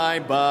my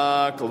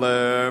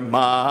buckler,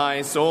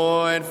 my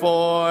sword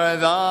for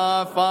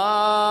the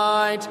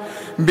fight.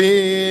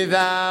 Be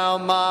Thou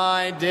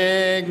my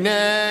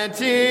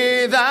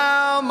dignity,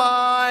 Thou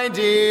my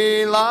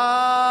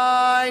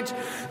delight.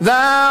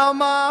 Thou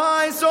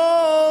my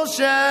soul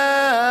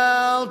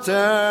shelter,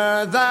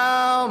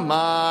 Thou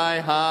my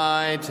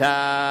high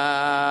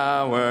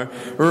tower.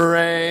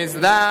 Raise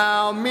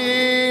Thou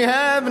me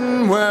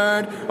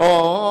heavenward,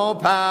 O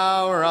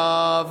power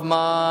of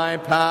my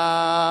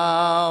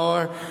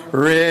power.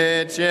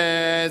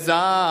 Riches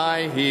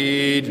I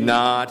heed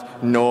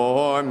not,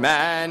 nor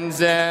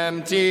man's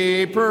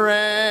empty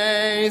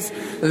praise.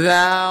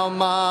 Thou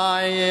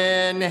my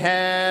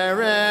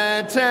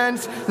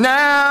inheritance,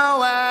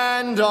 now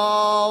and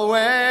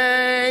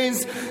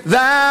always.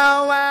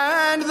 Thou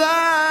and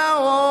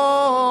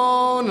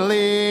Thou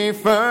only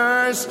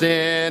first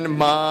in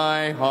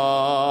my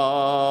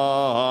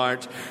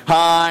heart.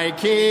 High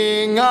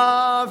King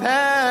of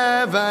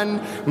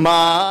heaven,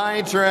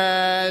 my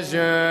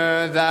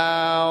treasure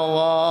thou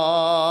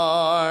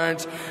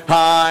art.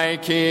 High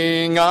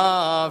King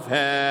of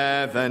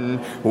heaven,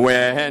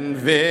 when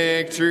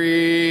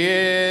victory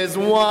is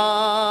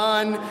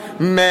won,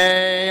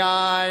 may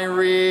I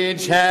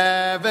reach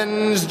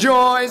heaven's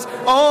joys,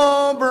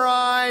 O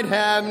bright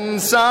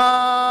heaven's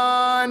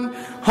sun.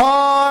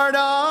 Heart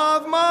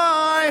of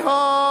my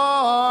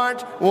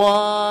heart,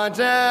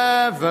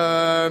 whatever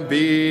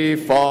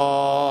befall,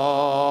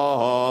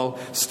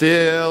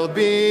 still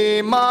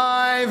be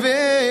my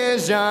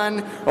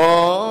vision,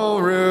 O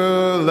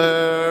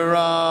ruler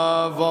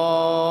of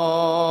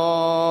all.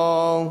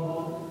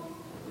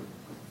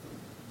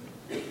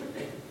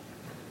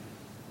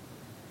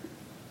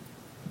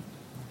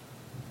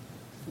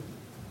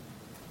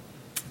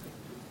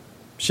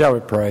 Shall we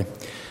pray?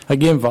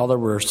 Again, Father,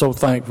 we're so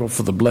thankful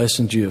for the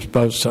blessings you have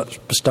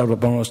bestowed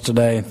upon us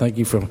today, and thank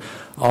you for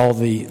all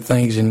the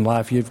things in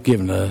life you've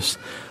given us.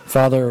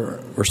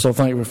 Father, we're so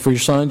thankful for your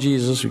Son,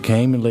 Jesus, who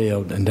came and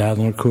lived and died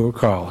on the cruel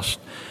cross.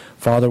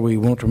 Father, we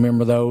want to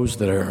remember those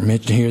that are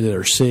mentioned here that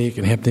are sick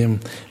and help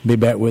them be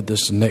back with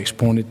us the next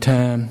appointed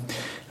time.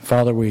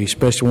 Father, we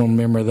especially want to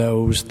remember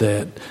those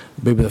that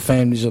be with the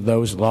families of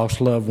those that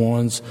lost loved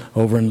ones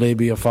over in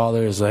Libya,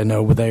 Father, as they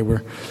know they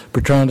were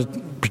trying to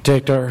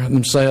protect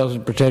themselves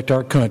and protect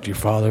our country,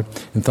 Father.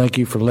 And thank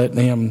you for letting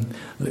them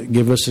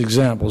give us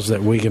examples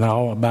that we can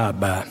all abide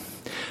by.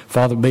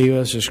 Father, be with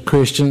us as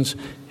Christians.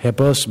 Help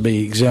us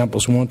be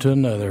examples one to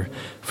another.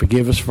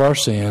 Forgive us for our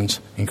sins.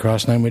 In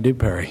Christ's name we do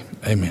pray.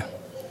 Amen.